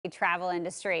travel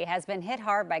industry has been hit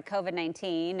hard by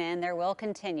COVID-19, and there will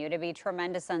continue to be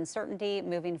tremendous uncertainty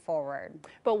moving forward.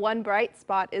 But one bright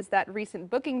spot is that recent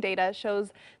booking data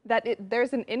shows that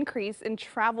there's an increase in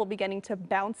travel beginning to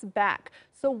bounce back.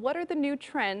 So what are the new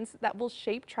trends that will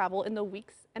shape travel in the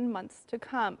weeks and months to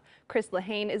come? Chris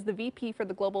Lehane is the VP for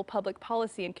the Global Public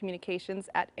Policy and Communications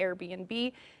at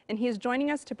Airbnb, and he is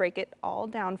joining us to break it all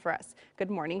down for us.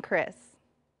 Good morning, Chris.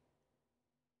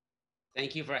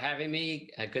 Thank you for having me.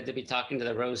 Good to be talking to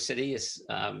the Rose City.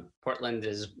 Portland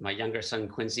is my younger son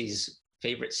Quincy's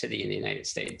favorite city in the United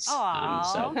States.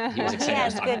 So he was excited. He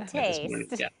has good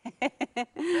taste. Yeah.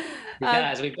 He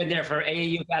does. We've been there for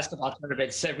AAU basketball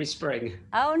tournaments every spring.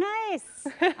 Oh, nice.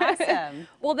 Awesome.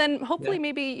 Well, then hopefully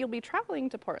maybe you'll be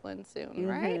traveling to Portland soon,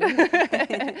 right?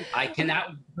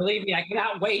 Believe me, I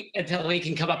cannot wait until we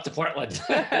can come up to Portland.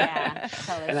 Yeah,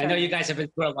 totally. And I know you guys have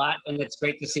been through a lot, and it's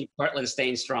great to see Portland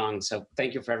staying strong. So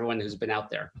thank you for everyone who's been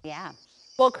out there. Yeah.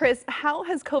 Well, Chris, how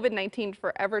has COVID-19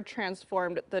 forever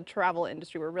transformed the travel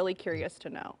industry? We're really curious to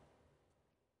know.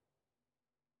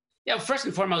 Yeah, first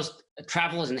and foremost,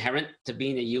 travel is inherent to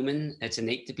being a human. It's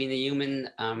innate to being a human,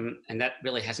 and that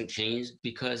really hasn't changed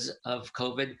because of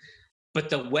COVID. But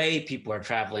the way people are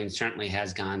traveling certainly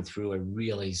has gone through a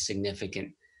really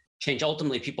significant change.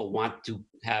 Ultimately, people want to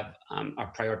have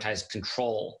or prioritize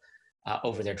control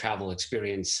over their travel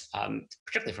experience,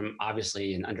 particularly from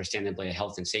obviously and understandably a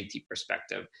health and safety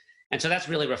perspective. And so that's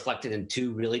really reflected in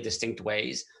two really distinct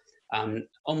ways.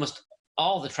 Almost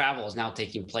all the travel is now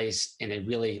taking place in a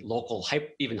really local,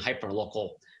 even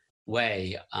hyper-local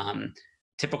way.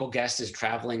 Typical guest is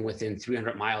traveling within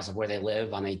 300 miles of where they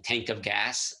live on a tank of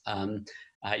gas.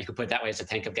 You could put it that way, it's a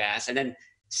tank of gas. And then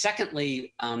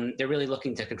secondly, they're really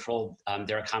looking to control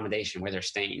their accommodation, where they're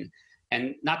staying.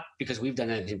 And not because we've done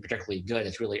anything particularly good,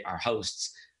 it's really our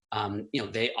hosts.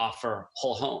 They offer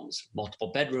whole homes,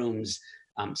 multiple bedrooms,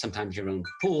 sometimes your own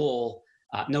pool,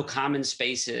 no common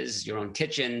spaces, your own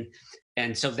kitchen.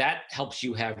 And so that helps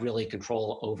you have really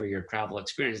control over your travel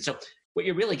experience. So what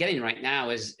you're really getting right now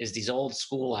is these old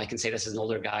school, I can say this as an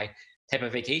older guy, type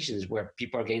of vacations where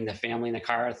people are getting the family in the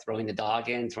car, throwing the dog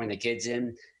in, throwing the kids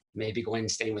in, maybe going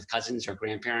and staying with cousins or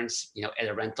grandparents, at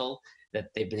a rental that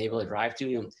they've been able to drive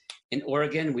to. In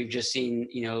Oregon, we've just seen,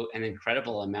 an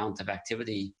incredible amount of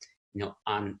activity,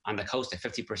 on the coast, a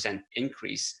 50%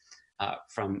 increase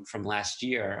from last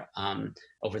year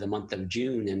over the month of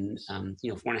June. And,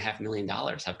 $4.5 million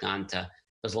have gone to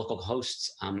those local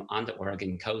hosts on the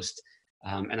Oregon coast.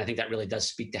 And I think that really does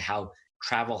speak to how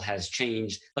travel has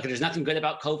changed. Look, there's nothing good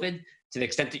about COVID. To the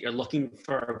extent that you're looking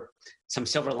for some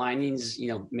silver linings,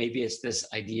 maybe it's this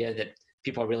idea that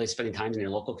people are really spending time in their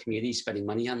local community, spending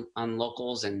money on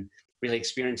locals, and really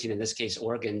experiencing, in this case,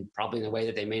 Oregon, probably in a way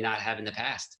that they may not have in the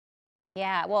past.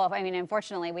 Yeah, well, I mean,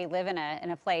 unfortunately, we live in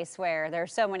a place where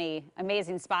there's so many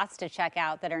amazing spots to check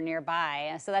out that are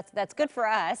nearby. So that's good for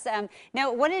us.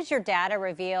 Now, what does your data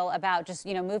reveal about just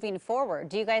moving forward?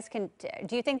 Do you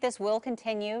think this will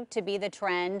continue to be the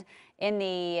trend in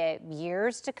the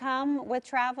years to come with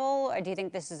travel, or do you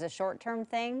think this is a short-term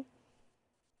thing?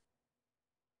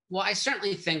 Well, I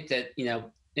certainly think that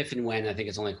if and when, I think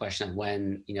it's only a question of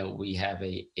when we have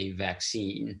a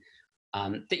vaccine.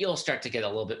 That you'll start to get a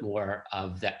little bit more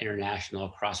of that international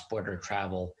cross-border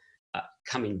travel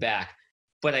coming back.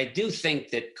 But I do think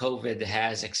that COVID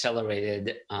has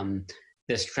accelerated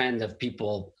this trend of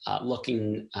people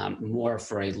looking more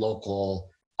for a local,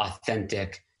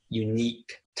 authentic,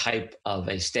 unique type of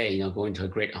a stay. Going to a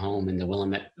great home in the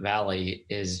Willamette Valley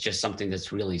is just something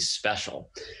that's really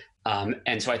special.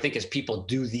 And so I think as people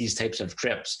do these types of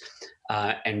trips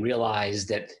and realize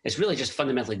that it's really just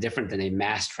fundamentally different than a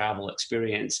mass travel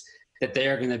experience, that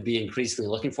they're going to be increasingly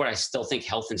looking for it. I still think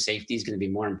health and safety is going to be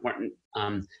more important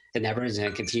than ever. It's going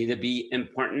to continue to be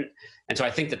important. And so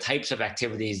I think the types of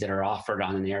activities that are offered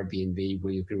on an Airbnb,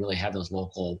 where you can really have those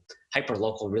local,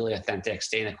 hyper-local, really authentic,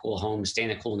 stay in a cool home, stay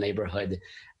in a cool neighborhood,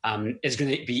 is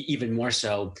going to be even more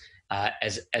so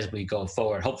as we go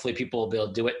forward. Hopefully people will be able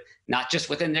to do it not just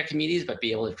within their communities, but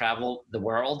be able to travel the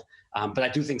world. But I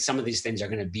do think some of these things are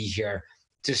going to be here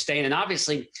to stay. And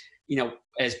obviously,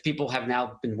 as people have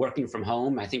now been working from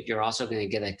home, I think you're also going to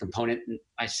get a component. And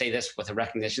I say this with a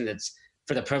recognition that's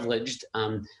for the privileged,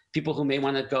 people who may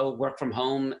want to go work from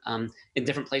home in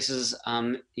different places,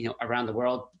 around the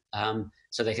world,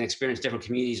 so they can experience different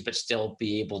communities, but still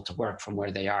be able to work from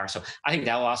where they are. So I think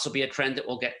that will also be a trend that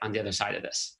we'll get on the other side of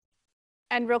this.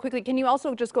 And real quickly, can you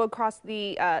also just go across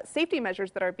the safety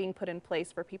measures that are being put in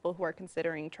place for people who are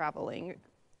considering traveling?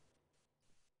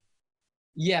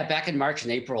 Yeah, back in March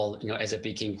and April, as it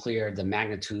became clear the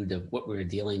magnitude of what we were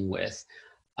dealing with,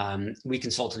 we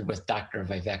consulted with Dr.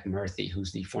 Vivek Murthy,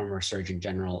 who's the former Surgeon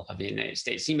General of the United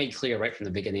States. He made clear right from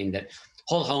the beginning that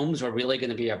whole homes were really going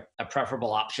to be a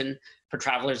preferable option for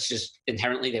travelers. Just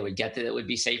inherently, they would get that it would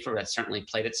be safer. That certainly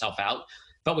played itself out.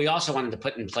 But we also wanted to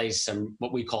put in place some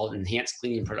what we call enhanced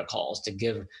cleaning protocols to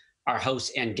give our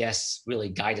hosts and guests really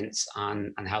guidance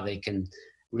on how they can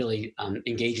really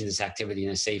engage in this activity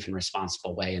in a safe and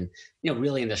responsible way. And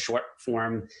really in the short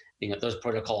form, those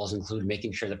protocols include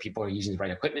making sure that people are using the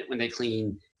right equipment when they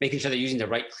clean, making sure they're using the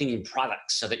right cleaning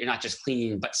products so that you're not just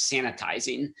cleaning but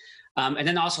sanitizing. And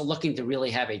then also looking to really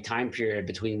have a time period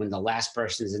between when the last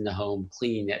person is in the home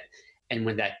cleaning it and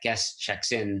when that guest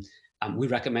checks in. We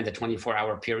recommend a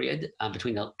 24-hour period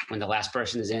between when the last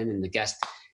person is in and the guest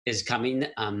is coming.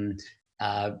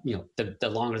 The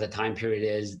longer the time period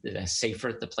is, the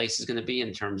safer the place is going to be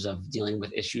in terms of dealing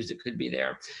with issues that could be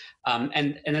there.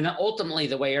 And then ultimately,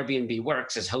 the way Airbnb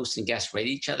works is hosts and guests rate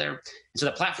each other. And so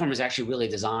the platform is actually really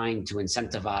designed to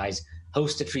incentivize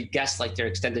hosts to treat guests like their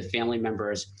extended family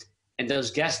members, and those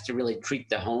guests to really treat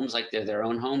the homes like they're their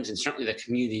own homes, and certainly the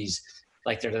communities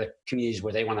like they're the communities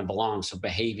where they want to belong, so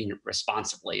behaving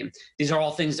responsibly. And these are all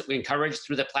things that we encourage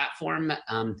through the platform.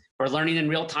 We're learning in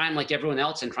real time like everyone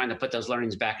else and trying to put those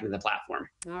learnings back into the platform.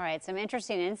 All right, some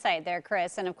interesting insight there,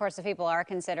 Chris. And of course, if people are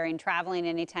considering traveling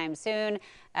anytime soon,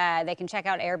 they can check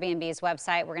out Airbnb's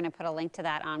website. We're going to put a link to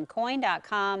that on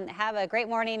coin.com. Have a great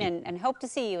morning and hope to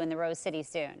see you in the Rose City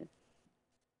soon.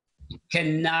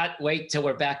 Cannot wait till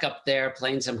we're back up there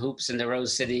playing some hoops in the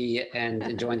Rose City and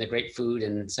enjoying the great food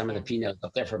and some of the Pinot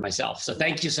up there for myself. So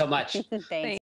thank you so much. Thanks.